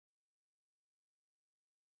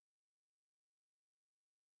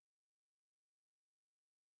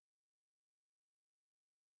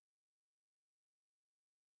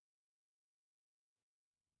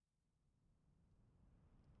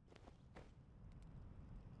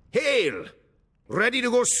Hail! Ready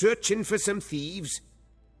to go searching for some thieves?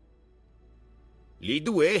 Lead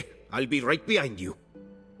the way. I'll be right behind you.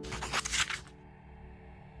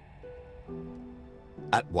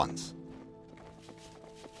 At once.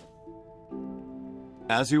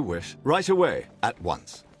 As you wish. Right away. At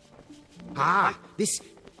once. Ah, this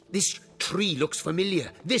tree looks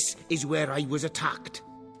familiar. This is where I was attacked.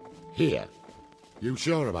 Here? You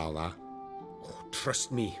sure about that? Oh,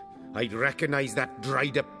 trust me, I'd recognize that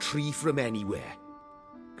dried-up tree from anywhere.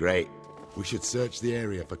 Great. We should search the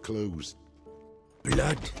area for clues.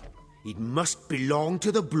 Blood. It must belong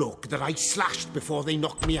to the bloke that I slashed before they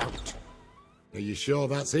knocked me out. Are you sure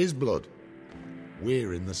that's his blood?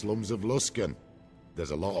 We're in the slums of Luskan.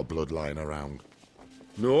 There's a lot of blood lying around.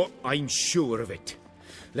 No, I'm sure of it.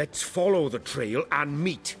 Let's follow the trail and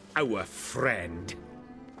meet our friend.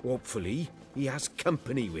 Hopefully, he has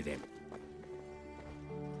company with him.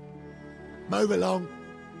 Move along.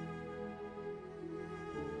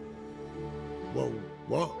 Whoa,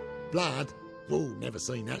 what? Blood? Oh, never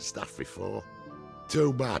seen that stuff before.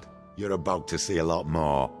 Too bad. You're about to see a lot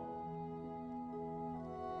more.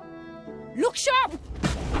 Look sharp!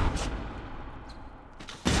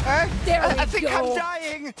 There we I think go. I'm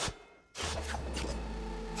dying!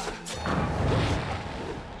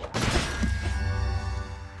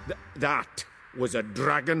 That was a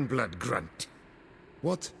Dragonblood grunt.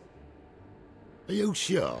 What? Are you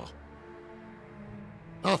sure?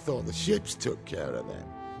 I thought the ships took care of them.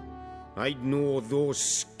 I'd know those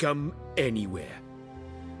scum anywhere.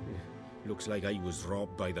 Looks like I was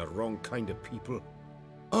robbed by the wrong kind of people.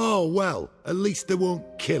 Oh, well, at least they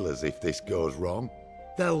won't kill us if this goes wrong.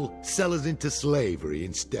 They'll sell us into slavery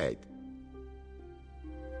instead.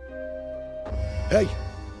 Hey,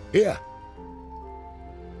 here.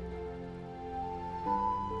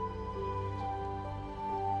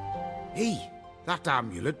 Hey, that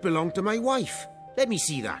amulet belonged to my wife. Let me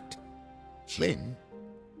see that. Flynn?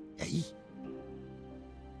 Hey?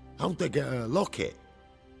 How'd they get her locket?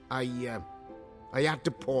 I had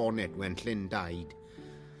to pawn it when Llyn died.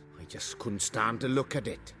 I just couldn't stand to look at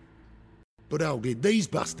it. But how did these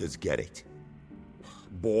bastards get it?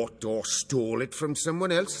 Bought or stole it from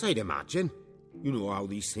someone else, I'd imagine. You know how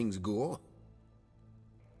these things go.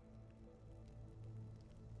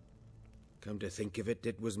 Come to think of it,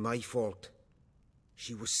 it was my fault.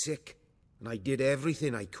 She was sick, and I did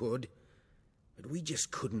everything I could. But we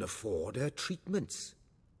just couldn't afford her treatments.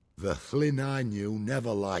 The Flynn I knew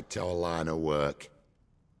never liked our line of work.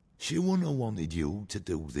 She wouldn't have wanted you to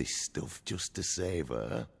do this stuff just to save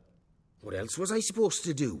her. What else was I supposed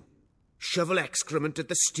to do? Shovel excrement at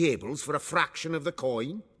the stables for a fraction of the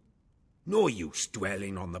coin? No use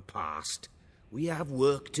dwelling on the past. We have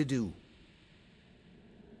work to do.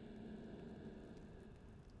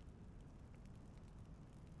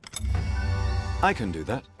 I can do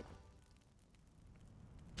that.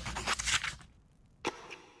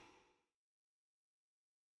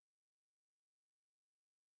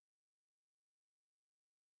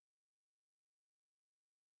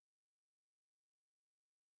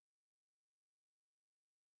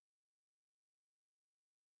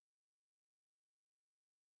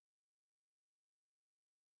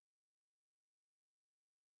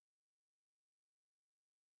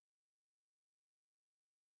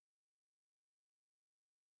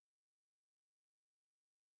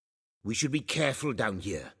 We should be careful down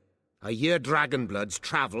here. I hear Dragonbloods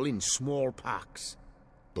travel in small packs.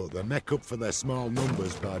 But they make up for their small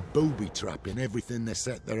numbers by booby-trapping everything they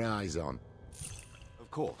set their eyes on. Of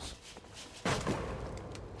course.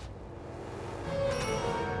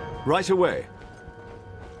 Right away.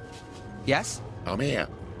 Yes? I'm here.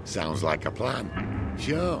 Sounds like a plan.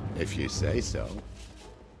 Sure, if you say so.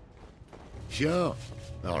 Sure.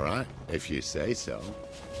 All right, if you say so.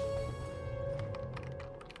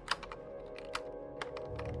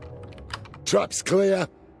 Trap's clear.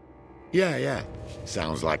 Yeah.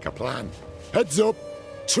 Sounds like a plan. Heads up.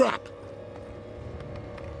 Trap.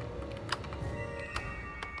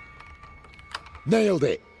 Nailed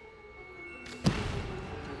it.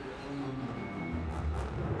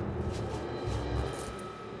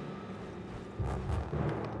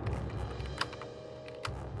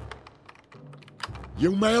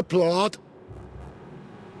 You may applaud.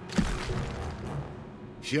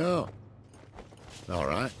 Sure. All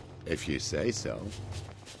right, if you say so.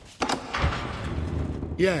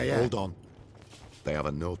 Yeah. Hold on. They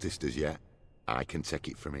haven't noticed us yet. I can take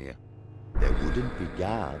it from here. There wouldn't be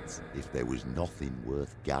guards if there was nothing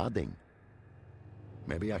worth guarding.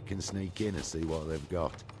 Maybe I can sneak in and see what they've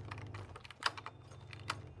got.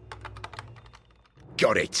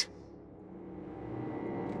 Got it!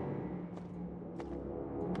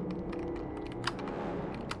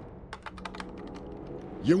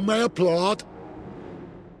 You may applaud.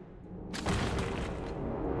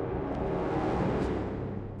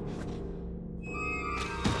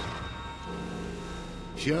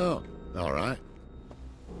 Sure, all right.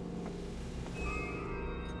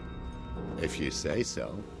 If you say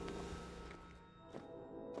so.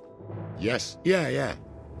 Yes, yeah.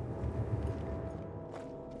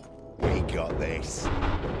 We got this.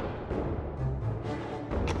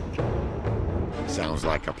 Sounds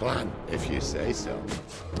like a plan, if you say so.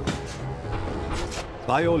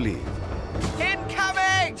 By your leave.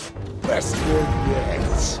 Incoming! Best one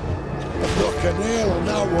yet. I've got a nail on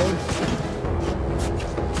that one.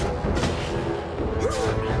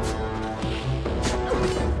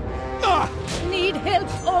 Need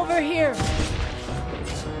help over here.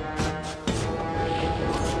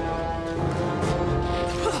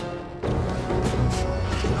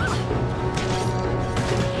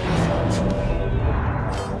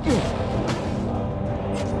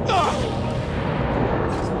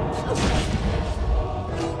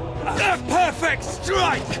 Perfect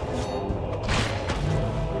strike!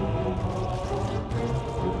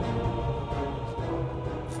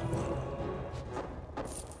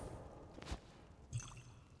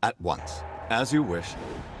 At once. As you wish.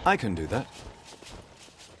 I can do that.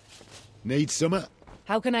 Need summat?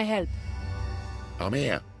 How can I help? I'm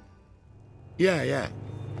here. Yeah.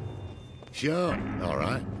 Sure, all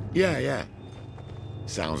right. Yeah.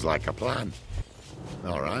 Sounds like a plan.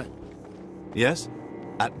 All right. Yes?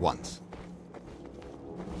 At once.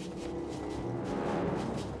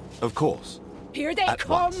 Of course. Here they At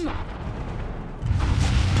come! once.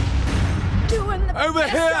 Doing the Over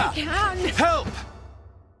best here! I can! Help!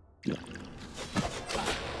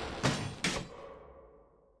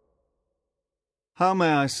 How may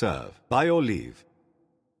I serve? By your leave.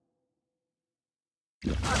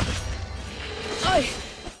 I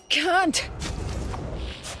can't.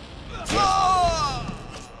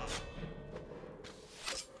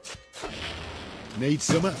 Need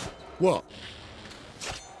summat? What?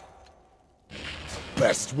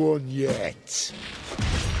 Best one yet.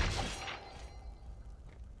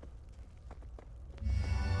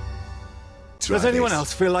 Try Does anyone this.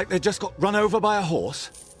 else feel like they just got run over by a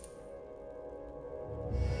horse?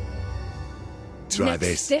 Try Neck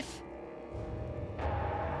this. stiff.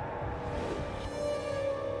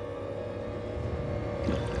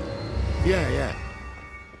 Yeah.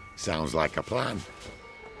 Sounds like a plan.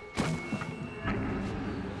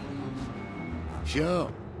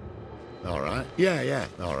 Sure. All right. Yeah.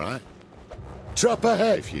 All right. Trap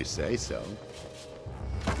ahead, if you say so.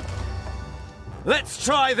 Let's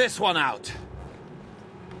try this one out!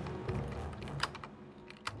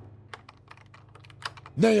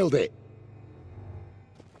 Nailed it.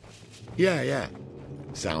 Yeah.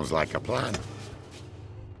 Sounds like a plan.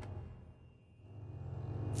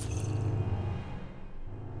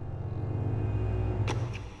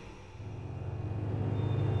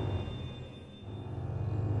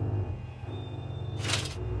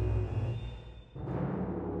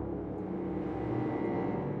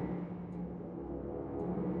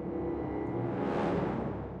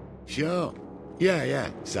 Sure. Yeah.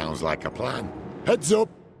 Sounds like a plan. Heads up.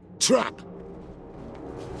 Trap.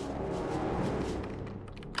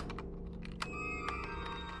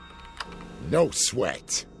 No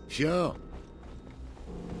sweat. Sure.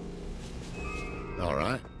 All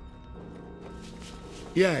right.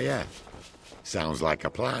 Yeah. Sounds like a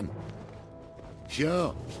plan.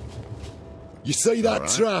 Sure. You see that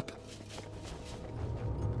trap?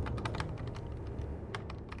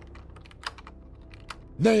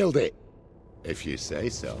 Nailed it. If you say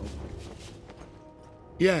so.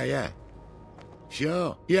 Yeah.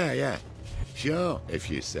 Sure. Yeah. Sure. If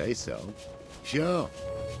you say so. Sure.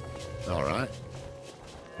 All right.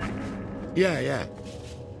 Yeah.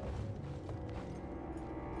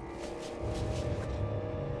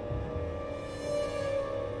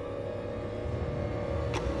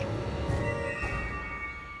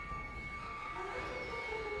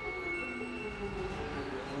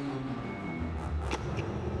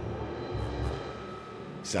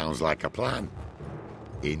 Sounds like a plan.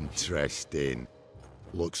 Interesting.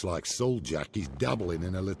 Looks like Souljack is dabbling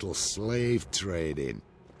in a little slave trading.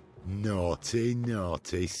 Naughty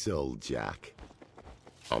Souljack.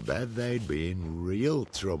 I bet they'd be in real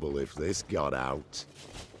trouble if this got out.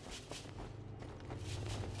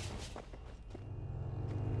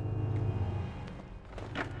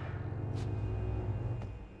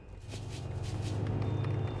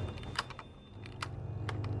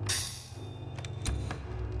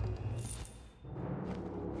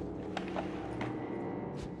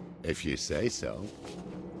 If you say so.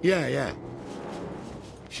 Yeah.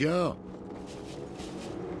 Sure.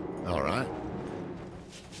 All right.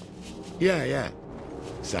 Yeah, yeah.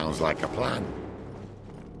 Sounds like a plan.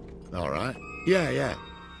 All right. Yeah, yeah.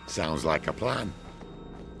 Sounds like a plan.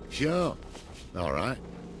 Sure. All right.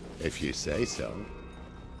 If you say so.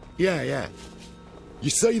 Yeah, yeah. You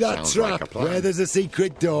see that Sounds trap like a plan. where there's a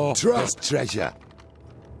secret door? Trap. There's treasure.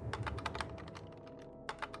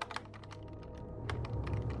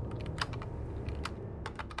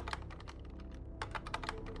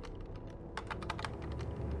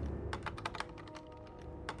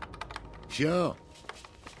 Sure.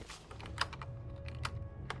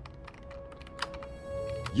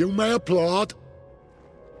 You may applaud.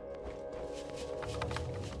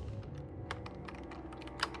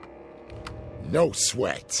 No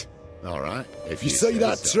sweat. All right. If You see say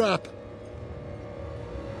that so. trap?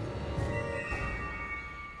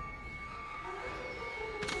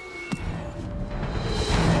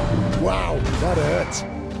 Wow, that hurt.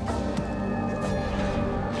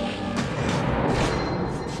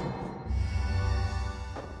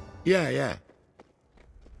 Yeah, yeah.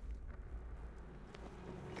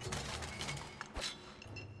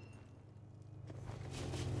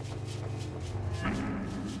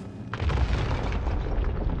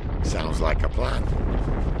 Sounds like a plan.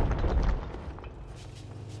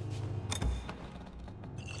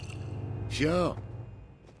 Sure.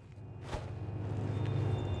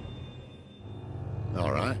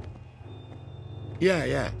 All right. Yeah,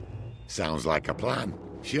 yeah. Sounds like a plan.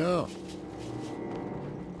 Sure.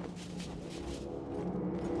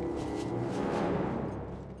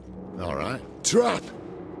 All right. Trap.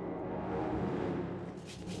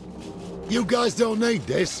 You guys don't need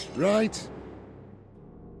this, right?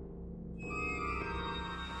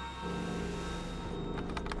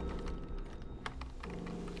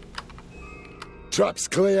 Trap's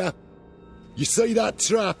clear. You see that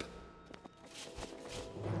trap?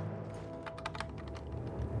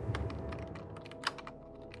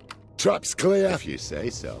 Trap's clear. If you say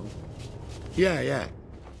so. Yeah, yeah.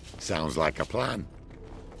 Sounds like a plan.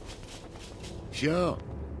 Sure.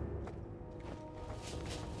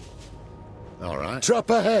 All right. Trap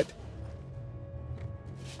ahead.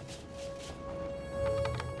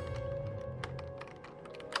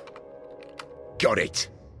 Got it.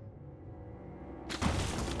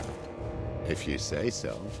 If you say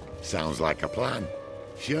so. Sounds like a plan.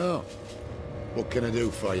 Sure. What can I do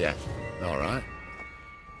for you? All right.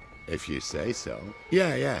 If you say so.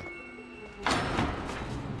 Yeah, yeah.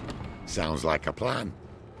 Sounds like a plan.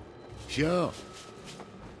 Sure.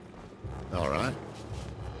 All right.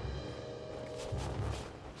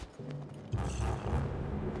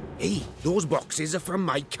 Hey, those boxes are from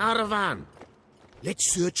my caravan.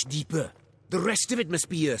 Let's search deeper. The rest of it must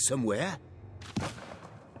be here somewhere.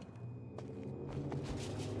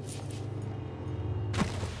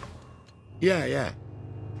 Yeah, yeah.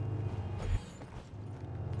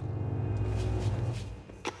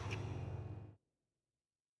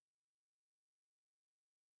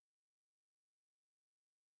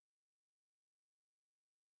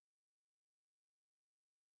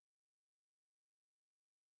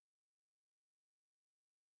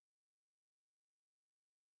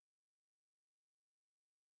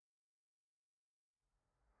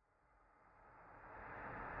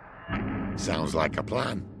 Sounds like a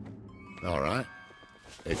plan. All right.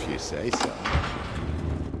 If you say so.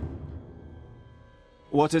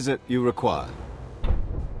 What is it you require?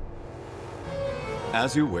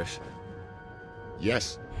 As you wish.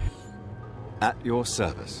 Yes. At your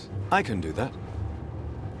service. I can do that.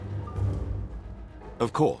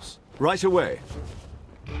 Of course. Right away.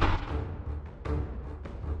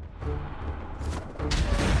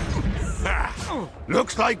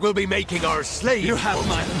 Looks like we'll be making our slave. You have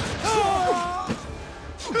my...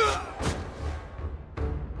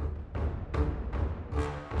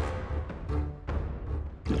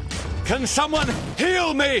 Can someone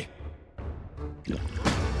heal me?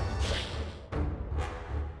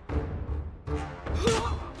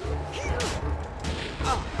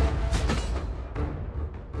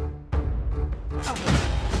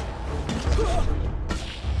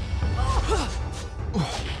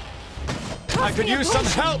 I could use some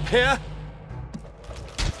help here.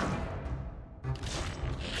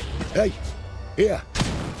 Hey, here.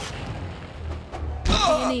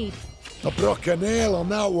 What do you need? I broke a nail on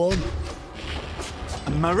that one.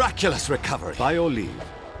 A miraculous recovery. By your leave.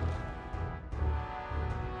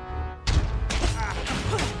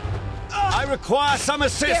 I require some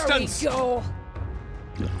assistance. There we go.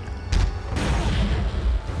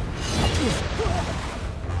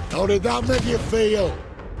 How did that make you feel?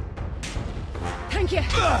 Thank you.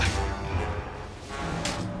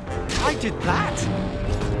 I did that.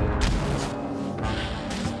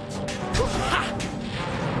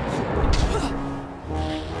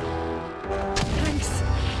 Thanks.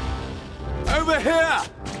 Over here!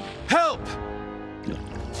 Help!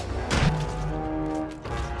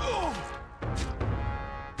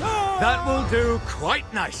 That will do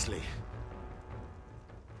quite nicely.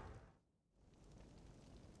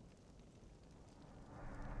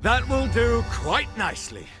 That will do quite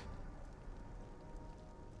nicely.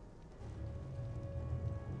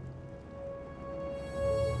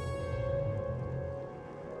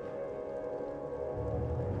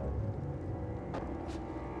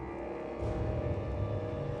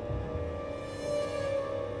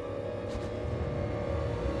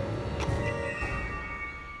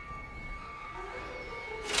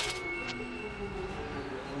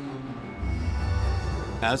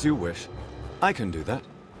 As you wish. I can do that.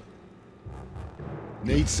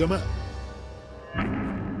 Need summer?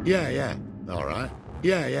 Yeah. All right.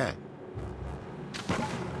 Yeah.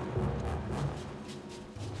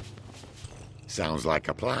 Sounds like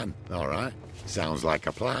a plan. All right. Sounds like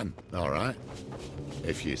a plan. All right.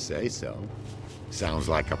 If you say so. Sounds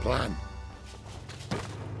like a plan.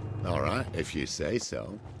 All right. If you say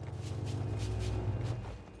so.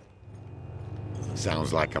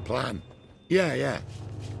 Sounds like a plan. Yeah.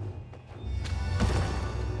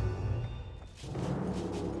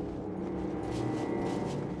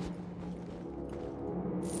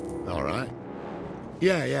 All right.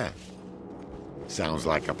 Yeah. Sounds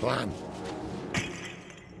like a plan.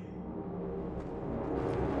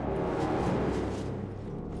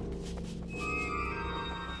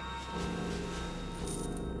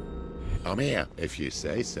 I'm here, if you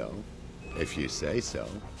say so. If you say so.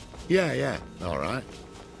 Yeah. All right.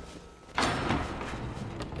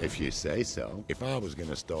 If you say so. If I was going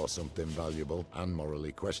to store something valuable and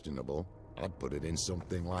morally questionable, I'd put it in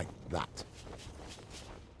something like that.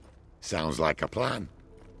 Sounds like a plan.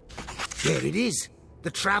 There it is. The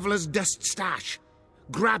Traveller's Dust stash.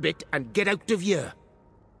 Grab it and get out of here.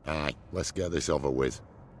 Aye, let's get this over with.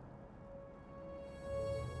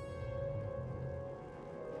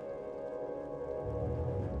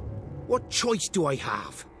 What choice do I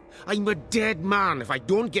have? I'm a dead man if I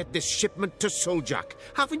don't get this shipment to Suljak.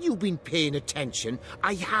 Haven't you been paying attention?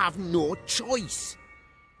 I have no choice.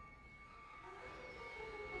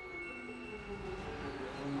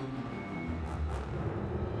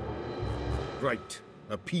 Right,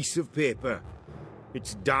 a piece of paper.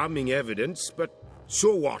 It's damning evidence, but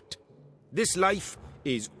so what? This life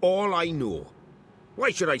is all I know.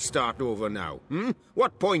 Why should I start over now,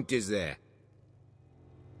 What point is there?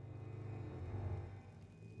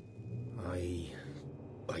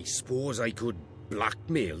 I suppose I could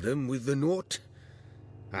blackmail them with the note.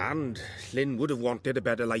 And Lynn would have wanted a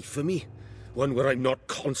better life for me. One where I'm not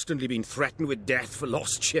constantly being threatened with death for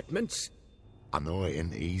lost shipments. I know it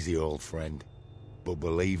ain't easy, old friend. But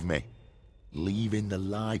believe me, leaving the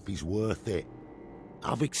life is worth it.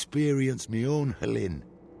 I've experienced my own Helene.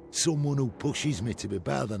 Someone who pushes me to be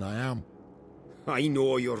better than I am. I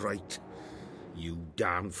know you're right. You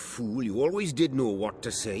damn fool, you always did know what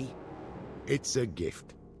to say. It's a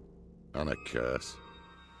gift. And a curse.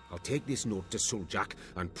 I'll take this note to Suljak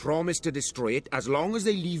and promise to destroy it as long as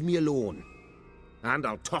they leave me alone. And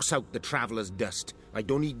I'll toss out the Traveller's Dust. I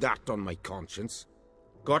don't need that on my conscience.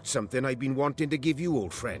 Got something I've been wanting to give you,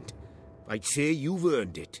 old friend. I'd say you've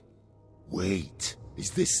earned it. Wait,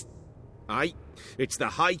 is this... Aye, it's the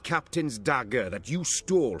High Captain's dagger that you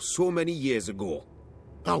stole so many years ago.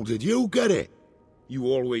 How did you get it? You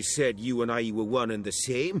always said you and I were one and the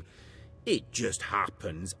same. It just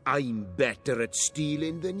happens I'm better at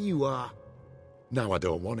stealing than you are. No, I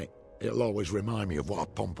don't want it. It'll always remind me of what a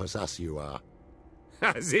pompous ass you are.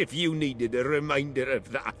 As if you needed a reminder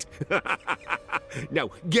of that. Now,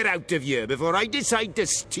 get out of here before I decide to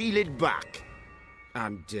steal it back.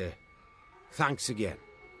 And, thanks again.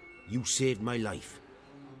 You saved my life.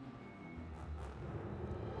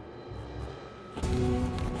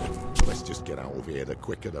 Let's just get out of here. The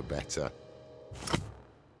quicker the better.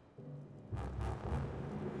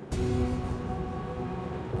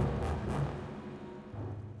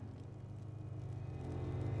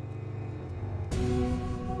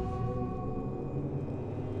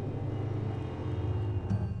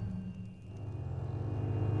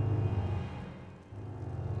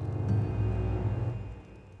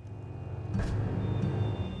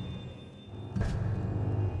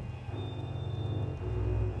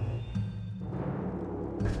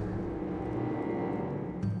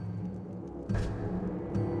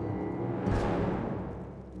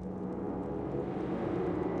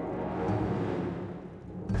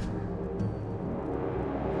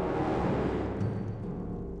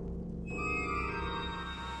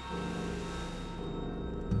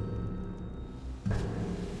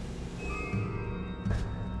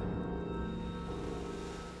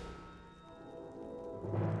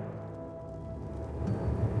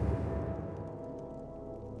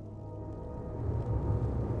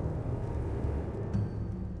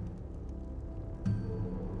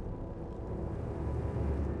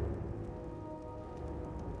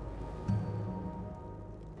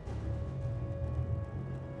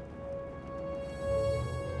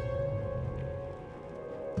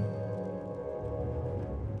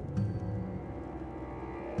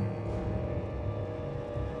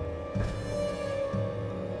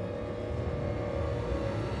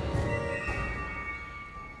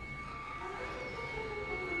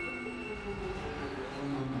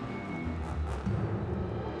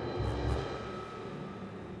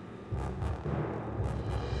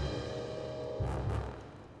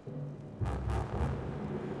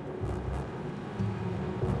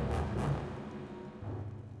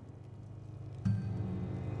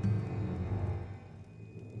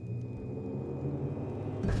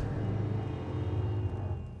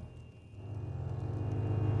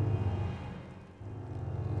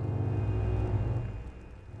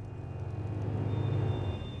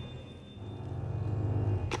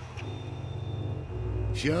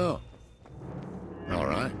 Sure. All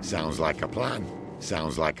right, sounds like a plan.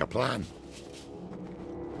 Sounds like a plan.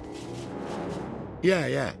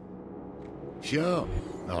 Yeah. Sure.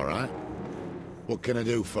 All right. What can I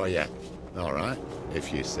do for you? All right,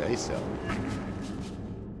 if you say so.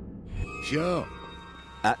 Sure.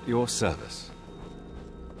 At your service.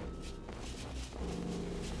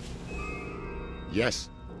 Yes,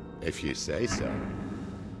 if you say so.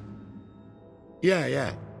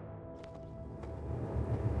 Yeah.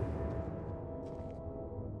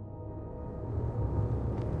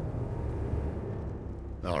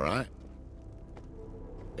 All right.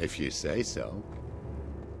 If you say so.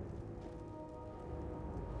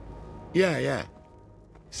 Yeah.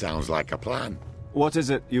 Sounds like a plan. What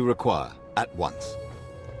is it you require? At once.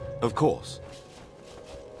 Of course.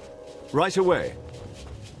 Right away.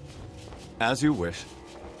 As you wish.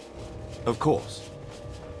 Of course.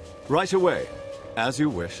 Right away. As you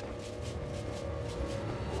wish.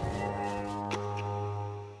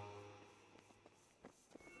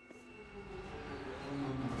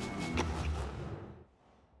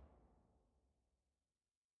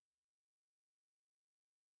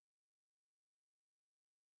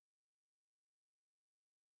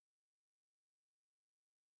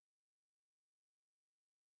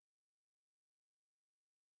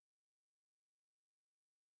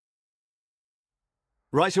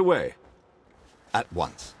 Right away. At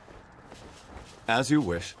once. As you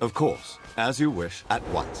wish, of course. As you wish, at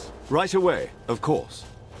once. Right away, of course.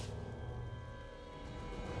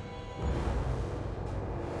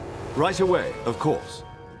 Right away, of course.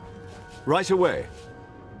 Right away.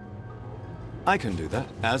 I can do that.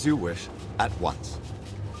 As you wish, at once.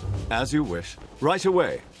 As you wish. Right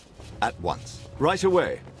away. At once. Right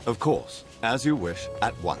away, of course. As you wish,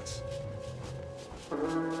 at once.